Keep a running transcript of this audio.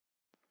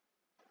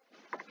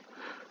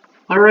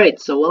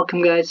Alright, so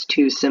welcome guys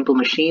to Simple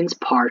Machines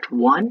Part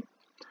 1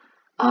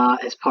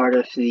 as part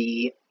of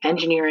the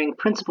Engineering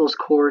Principles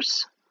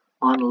course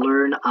on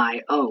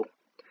Learn.io.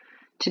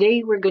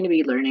 Today we're going to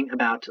be learning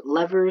about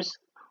levers,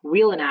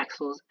 wheel and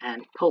axles,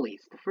 and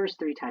pulleys, the first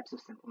three types of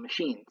simple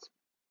machines.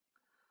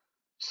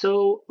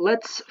 So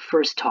let's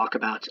first talk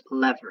about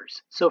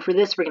levers. So for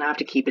this we're going to have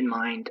to keep in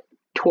mind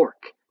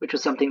torque, which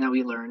was something that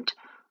we learned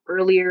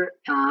earlier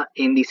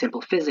in the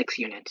simple physics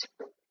unit.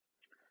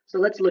 So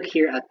let's look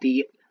here at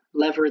the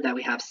lever that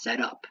we have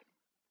set up.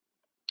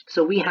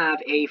 So we have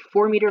a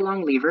 4-meter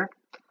long lever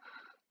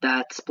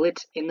that's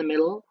split in the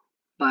middle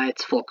by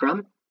its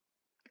fulcrum.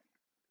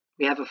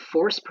 We have a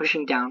force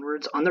pushing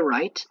downwards on the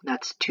right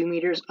that's 2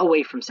 meters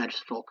away from said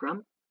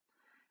fulcrum.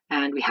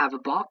 And we have a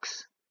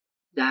box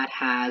that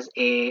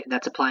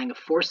that's applying a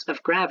force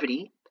of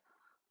gravity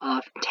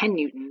of 10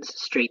 newtons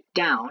straight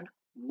down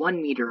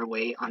 1 meter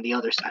away on the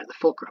other side of the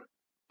fulcrum.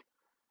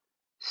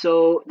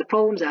 So the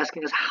problem is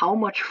asking us how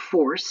much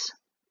force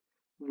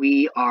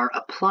we are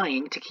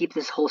applying to keep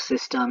this whole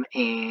system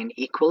in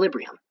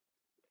equilibrium.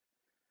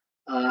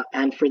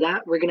 And for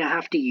that, we're going to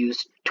have to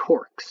use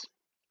torques.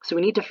 So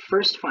we need to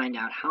first find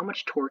out how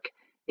much torque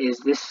is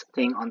this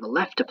thing on the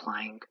left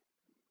applying.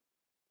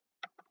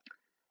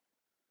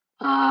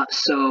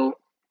 So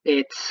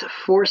its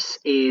force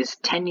is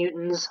 10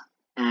 newtons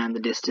and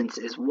the distance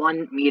is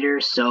 1 meter.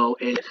 So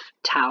if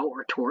tau,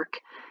 or torque,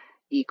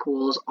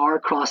 equals R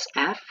cross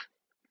F,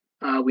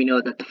 we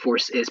know that the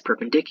force is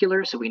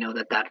perpendicular, so we know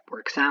that that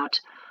works out.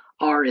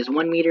 R is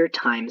 1 meter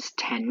times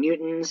 10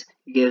 newtons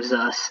gives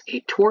us a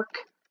torque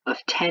of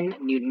 10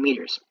 newton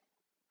meters.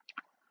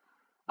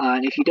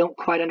 And if you don't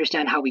quite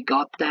understand how we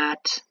got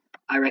that,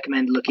 I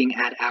recommend looking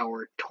at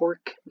our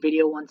torque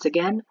video once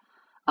again.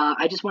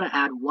 I just want to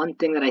add one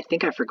thing that I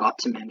think I forgot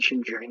to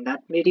mention during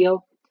that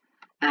video,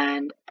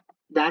 and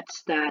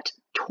that's that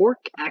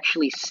torque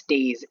actually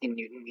stays in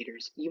Newton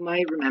meters. You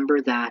might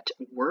remember that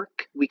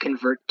work we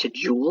convert to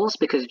joules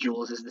because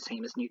joules is the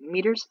same as Newton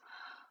meters.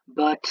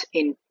 But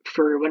when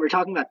we're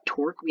talking about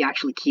torque, we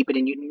actually keep it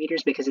in Newton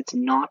meters because it's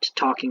not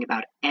talking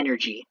about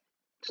energy.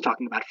 It's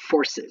talking about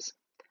forces.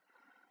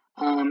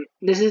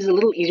 This is a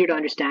little easier to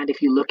understand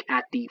if you look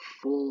at the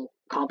full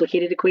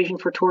complicated equation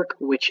for torque,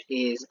 which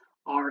is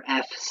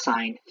RF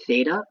sine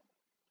theta.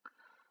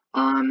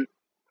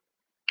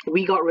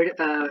 We got rid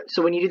of,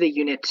 so when you do the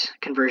unit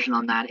conversion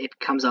on that, it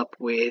comes up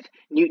with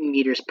Newton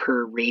meters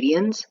per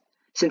radians.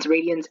 Since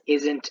radians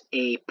isn't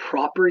a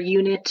proper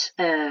unit,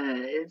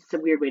 it's a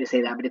weird way to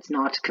say that, but it's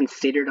not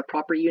considered a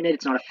proper unit.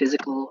 It's not a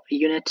physical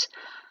unit.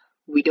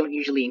 We don't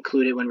usually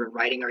include it when we're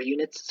writing our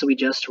units, so we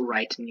just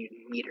write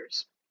Newton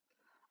meters.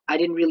 I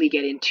didn't really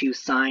get into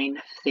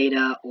sine,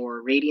 theta,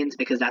 or radians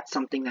because that's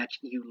something that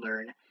you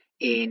learn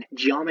in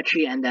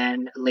geometry and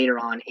then later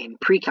on in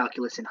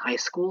pre-calculus in high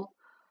school.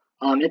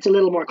 It's a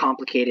little more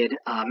complicated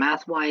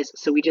math-wise,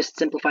 so we just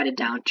simplified it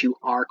down to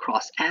R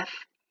cross F,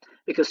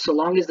 because so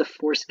long as the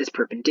force is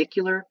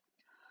perpendicular,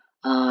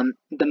 the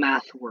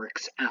math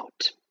works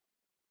out.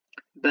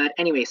 But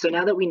anyway, so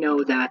now that we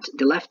know that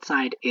the left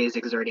side is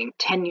exerting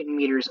 10 newton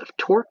meters of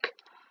torque,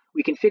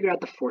 we can figure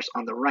out the force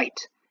on the right.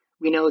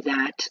 We know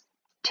that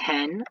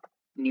 10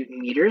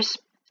 newton meters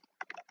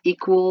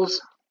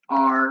equals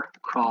R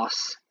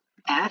cross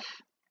F.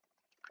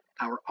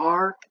 Our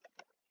R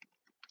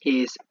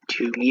is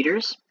 2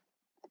 meters.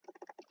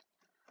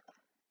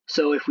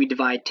 So if we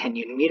divide 10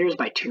 newton meters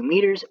by 2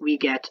 meters, we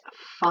get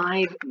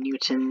 5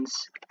 newtons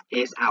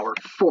is our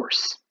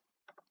force.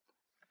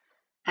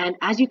 And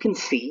as you can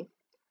see,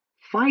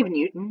 5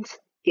 newtons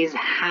is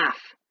half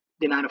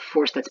the amount of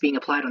force that's being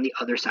applied on the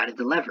other side of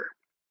the lever.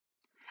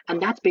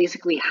 And that's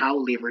basically how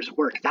levers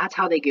work. That's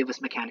how they give us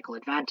mechanical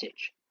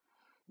advantage.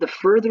 The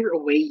further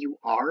away you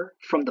are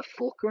from the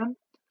fulcrum,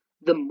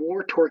 the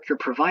more torque you're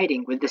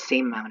providing with the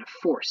same amount of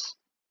force.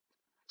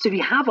 So if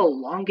you have a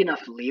long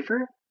enough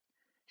lever,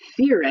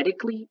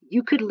 theoretically,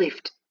 you could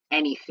lift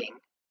anything.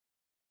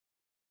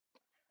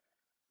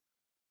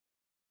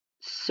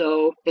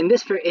 So in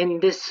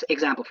this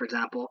example, for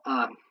example,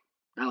 that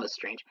was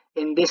strange.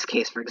 In this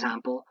case, for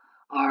example,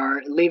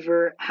 our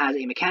lever has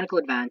a mechanical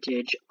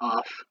advantage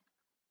of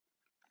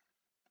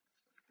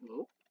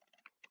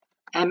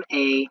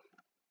MA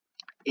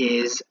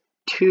is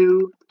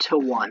 2 to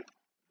 1,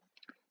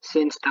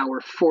 since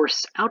our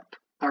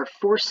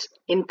force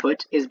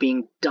input is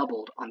being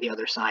doubled on the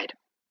other side.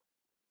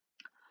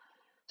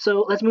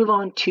 So let's move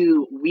on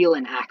to wheel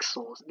and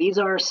axles. These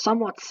are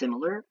somewhat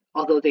similar,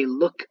 although they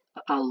look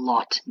a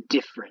lot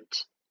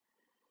different.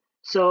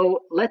 So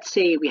let's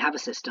say we have a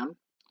system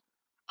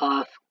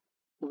of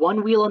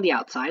one wheel on the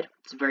outside.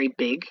 It's very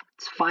big.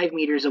 It's 5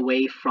 meters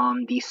away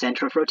from the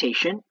center of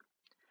rotation,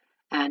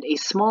 and a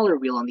smaller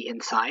wheel on the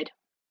inside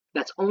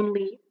that's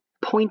only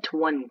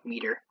 0.1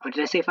 meter. Oh,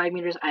 did I say 5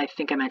 meters? I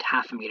think I meant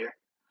half a meter.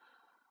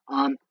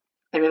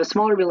 And we have a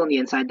smaller wheel on the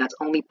inside that's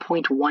only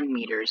 0.1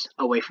 meters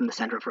away from the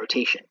center of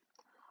rotation.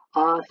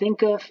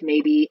 Think of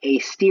maybe a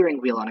steering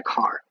wheel on a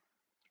car.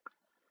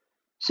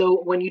 So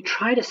when you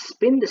try to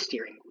spin the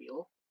steering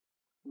wheel,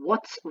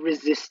 what's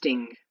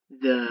resisting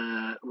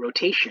the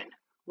rotation?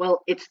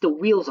 Well, it's the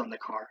wheels on the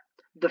car.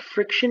 The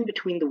friction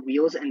between the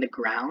wheels and the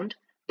ground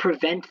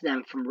prevents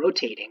them from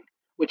rotating,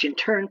 which in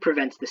turn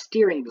prevents the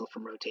steering wheel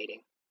from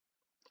rotating.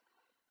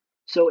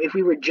 So if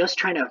we were just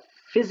trying to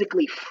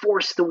physically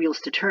force the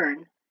wheels to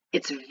turn,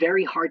 it's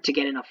very hard to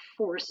get enough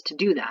force to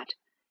do that.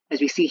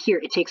 As we see here,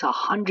 it takes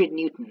 100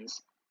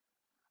 newtons.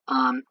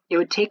 It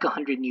would take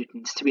 100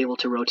 newtons to be able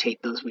to rotate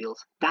those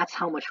wheels. That's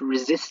how much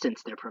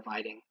resistance they're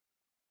providing.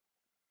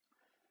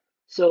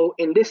 So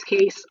in this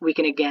case, we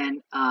can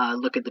again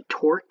look at the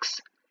torques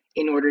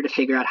in order to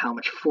figure out how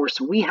much force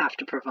we have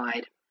to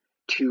provide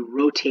to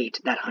rotate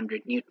that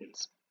 100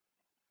 newtons.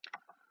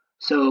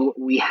 So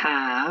we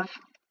have,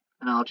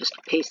 and I'll just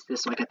paste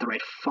this so I get the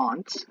right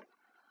font,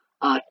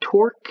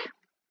 torque,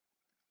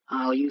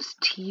 I'll use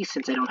T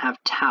since I don't have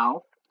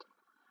tau,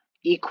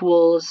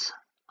 equals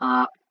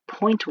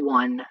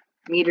 0.1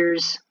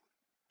 meters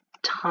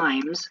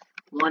times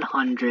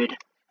 100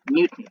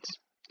 newtons,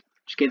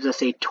 which gives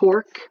us a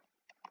torque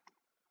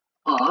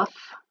of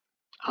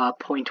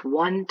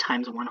 0.1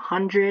 times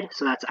 100,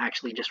 so that's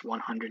actually just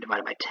 100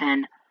 divided by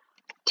 10,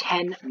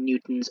 10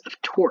 newtons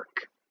of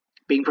torque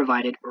being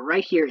provided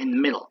right here in the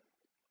middle.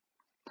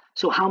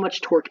 So how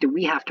much torque do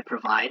we have to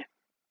provide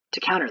to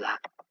counter that?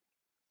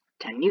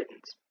 10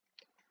 newtons.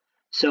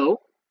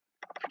 So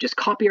if we just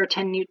copy our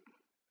 10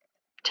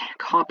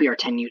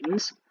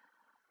 newtons,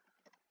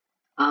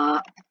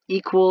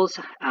 equals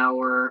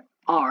our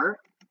R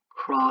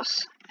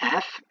cross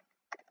F.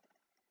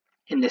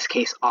 In this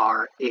case,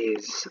 R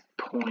is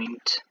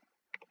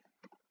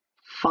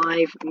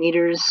 0.5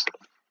 meters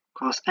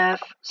cross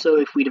F. So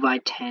if we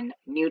divide 10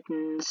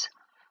 newtons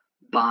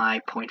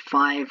by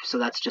 0.5, so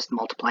that's just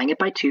multiplying it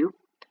by 2,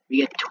 we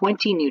get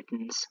 20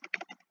 newtons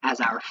as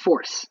our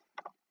force.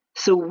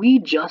 So we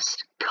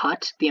just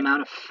cut the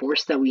amount of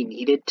force that we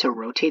needed to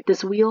rotate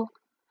this wheel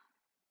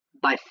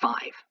by 5,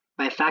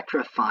 by a factor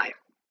of 5.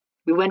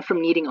 We went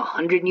from needing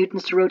 100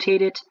 newtons to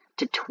rotate it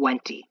to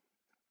 20.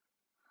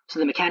 So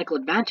the mechanical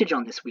advantage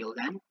on this wheel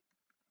then,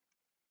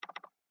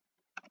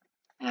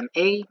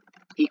 MA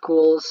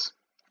equals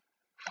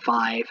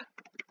 5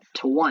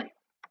 to 1.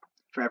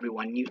 For every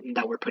 1 newton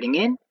that we're putting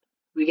in,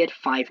 we get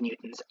 5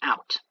 newtons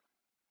out.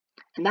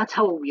 And that's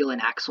how a wheel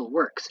and axle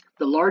works.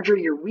 The larger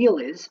your wheel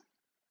is,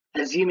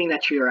 assuming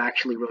that you're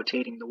actually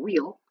rotating the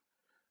wheel,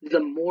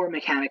 the more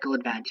mechanical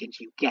advantage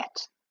you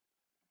get.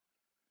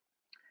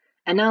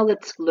 And now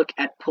let's look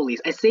at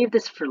pulleys. I saved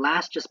this for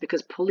last just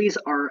because pulleys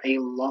are a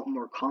lot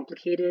more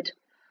complicated.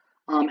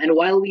 And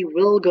while we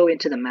will go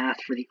into the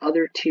math for the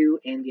other two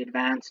in the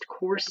advanced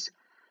course,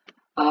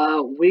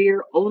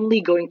 we're only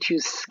going to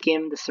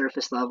skim the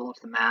surface level of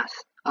the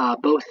math,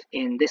 both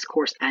in this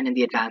course and in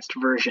the advanced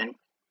version.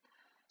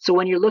 So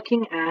when you're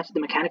looking at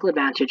the mechanical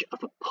advantage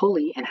of a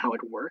pulley and how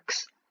it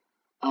works,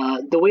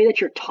 the way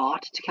that you're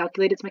taught to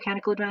calculate its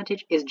mechanical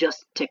advantage is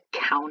just to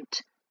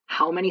count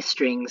how many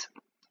strings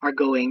are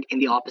going in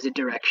the opposite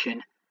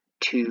direction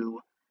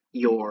to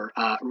your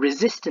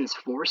resistance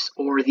force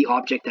or the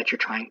object that you're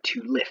trying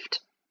to lift.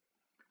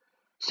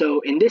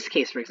 So in this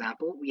case, for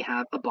example, we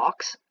have a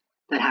box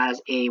that has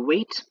a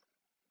weight,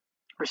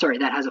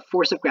 that has a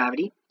force of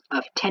gravity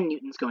of 10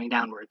 newtons going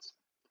downwards.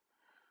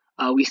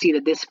 We see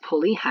that this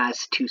pulley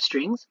has 2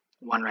 strings,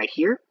 one right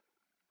here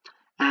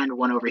and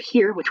one over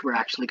here, which we're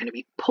actually going to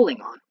be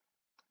pulling on.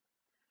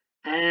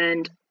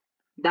 And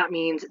that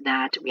means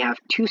that we have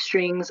 2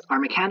 strings. Our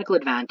mechanical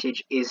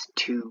advantage is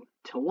 2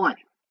 to 1.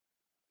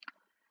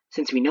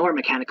 Since we know our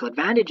mechanical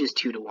advantage is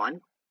 2 to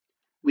 1,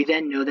 we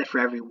then know that for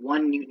every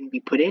 1 newton we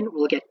put in,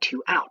 we'll get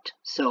 2 out.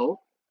 So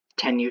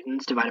 10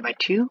 newtons divided by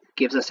 2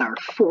 gives us our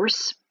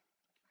force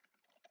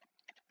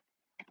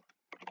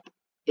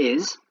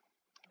is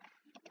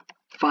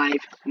 5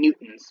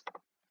 newtons.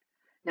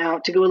 Now,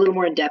 to go a little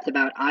more in depth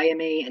about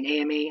IMA and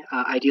AMA,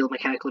 ideal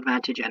mechanical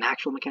advantage and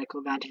actual mechanical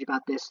advantage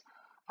about this,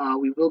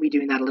 we will be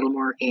doing that a little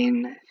more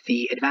in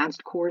the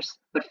advanced course,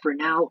 but for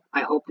now,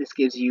 I hope this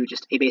gives you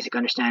just a basic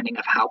understanding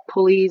of how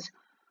pulleys,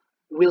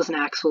 wheels and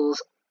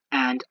axles,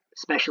 and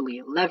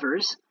especially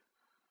levers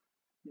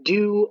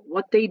do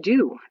what they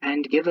do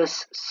and give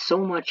us so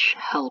much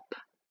help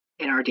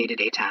in our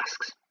day-to-day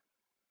tasks.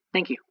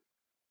 Thank you.